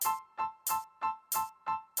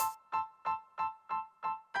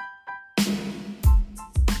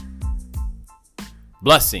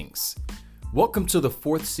Blessings. Welcome to the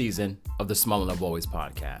fourth season of the Smile and Love Always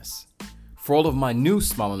podcast. For all of my new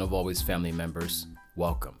Smile and Love Always family members,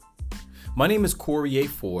 welcome. My name is Corey A.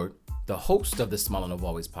 Ford, the host of the Smile and Love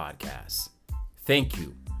Always podcast. Thank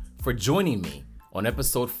you for joining me on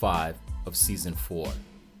episode 5 of season 4.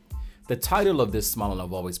 The title of this Smile and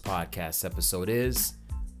Love Always podcast episode is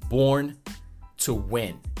Born to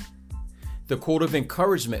Win. The quote of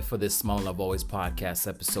encouragement for this Smile and Love Always podcast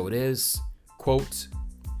episode is, quote,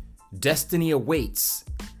 "Destiny awaits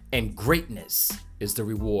and greatness is the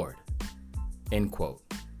reward," end quote.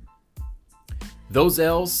 Those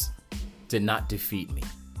L's did not defeat me.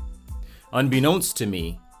 Unbeknownst to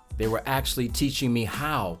me, they were actually teaching me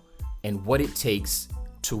how and what it takes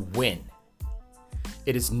to win.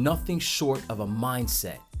 It is nothing short of a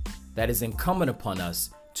mindset that is incumbent upon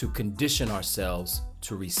us to condition ourselves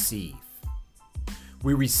to receive.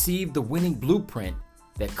 We receive the winning blueprint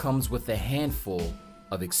that comes with a handful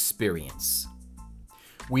of experience.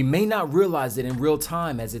 We may not realize it in real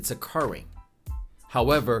time as it's occurring.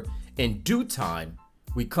 However, in due time,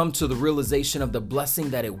 we come to the realization of the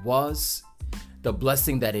blessing that it was, the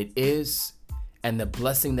blessing that it is, and the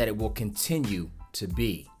blessing that it will continue to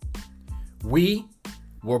be. We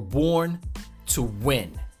were born to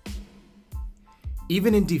win.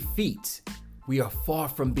 Even in defeat, we are far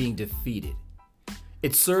from being defeated.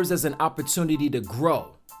 It serves as an opportunity to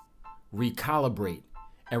grow, recalibrate,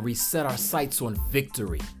 and reset our sights on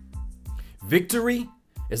victory. Victory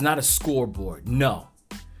is not a scoreboard. No.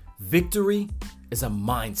 Victory is a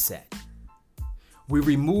mindset. We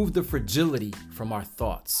remove the fragility from our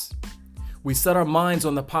thoughts. We set our minds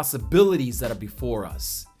on the possibilities that are before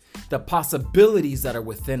us, the possibilities that are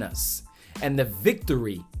within us, and the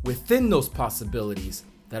victory within those possibilities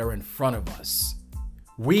that are in front of us.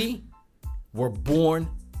 We were born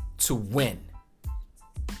to win.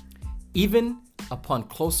 Even upon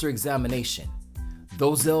closer examination,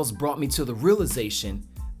 those L's brought me to the realization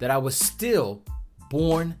that I was still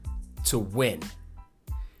born to win.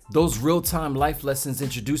 Those real-time life lessons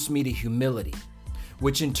introduced me to humility,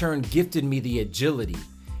 which in turn gifted me the agility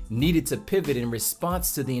needed to pivot in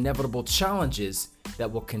response to the inevitable challenges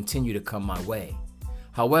that will continue to come my way.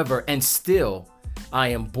 However, and still, I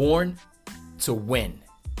am born to win.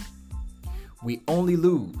 We only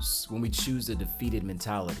lose when we choose a defeated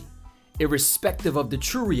mentality, irrespective of the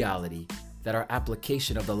true reality that our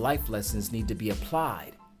application of the life lessons need to be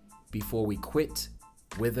applied before we quit,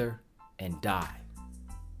 wither, and die.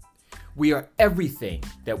 We are everything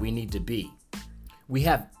that we need to be. We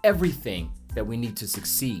have everything that we need to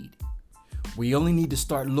succeed. We only need to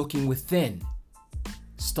start looking within.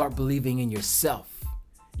 Start believing in yourself.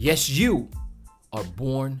 Yes, you are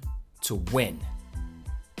born to win.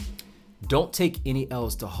 Don't take any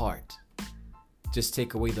L's to heart. Just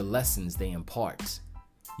take away the lessons they impart.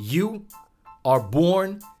 You are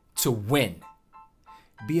born to win.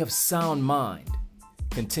 Be of sound mind.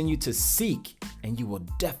 Continue to seek and you will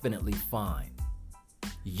definitely find.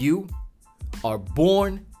 You are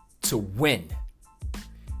born to win.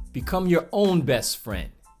 Become your own best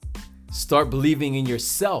friend. Start believing in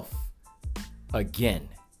yourself again.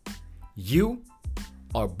 You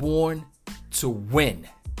are born to win.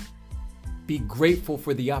 Be grateful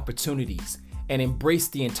for the opportunities and embrace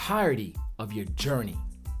the entirety of your journey.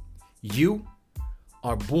 You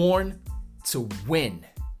are born to win.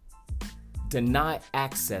 Deny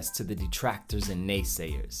access to the detractors and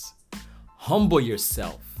naysayers. Humble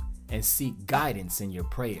yourself and seek guidance in your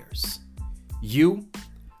prayers. You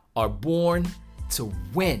are born to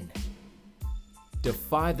win.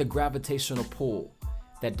 Defy the gravitational pull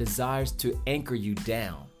that desires to anchor you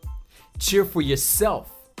down. Cheer for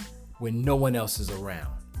yourself when no one else is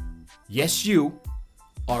around. Yes, you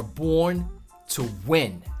are born to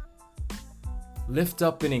win. Lift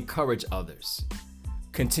up and encourage others.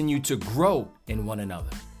 Continue to grow in one another.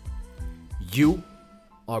 You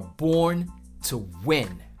are born to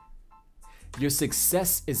win. Your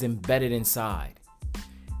success is embedded inside.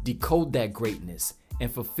 Decode that greatness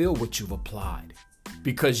and fulfill what you've applied,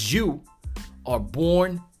 because you are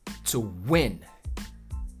born to win.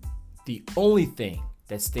 The only thing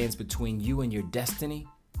that stands between you and your destiny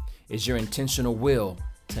is your intentional will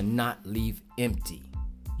to not leave empty.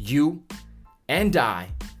 You and I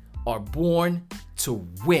are born to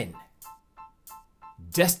win.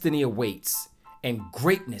 Destiny awaits and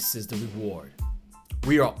greatness is the reward.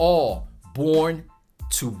 We are all born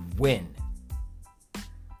to win.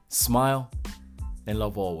 Smile and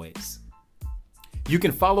love always. You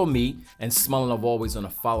can follow me and Smile and Love Always on the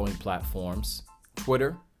following platforms: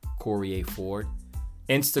 Twitter, Corey A. Ford,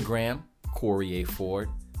 Instagram, Corey A. Ford,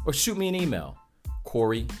 or shoot me an email,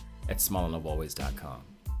 at smileandlovealways.com.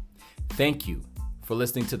 Thank you for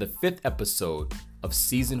listening to the 5th episode of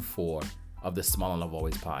Season 4 of the Smile and Love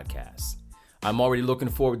Always podcast. I'm already looking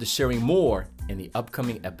forward to sharing more in the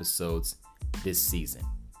upcoming episodes this season.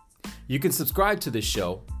 You can subscribe to this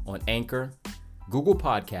show on Anchor, Google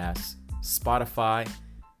Podcasts, Spotify,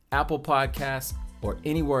 Apple Podcasts, or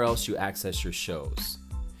anywhere else you access your shows.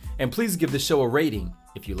 And please give the show a rating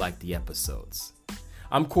if you like the episodes.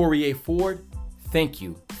 I'm Corey A. Ford. Thank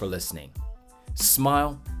you for listening.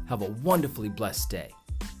 Smile. Have a wonderfully blessed day.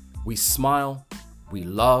 We smile, we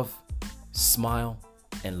love, smile,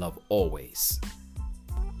 and love always.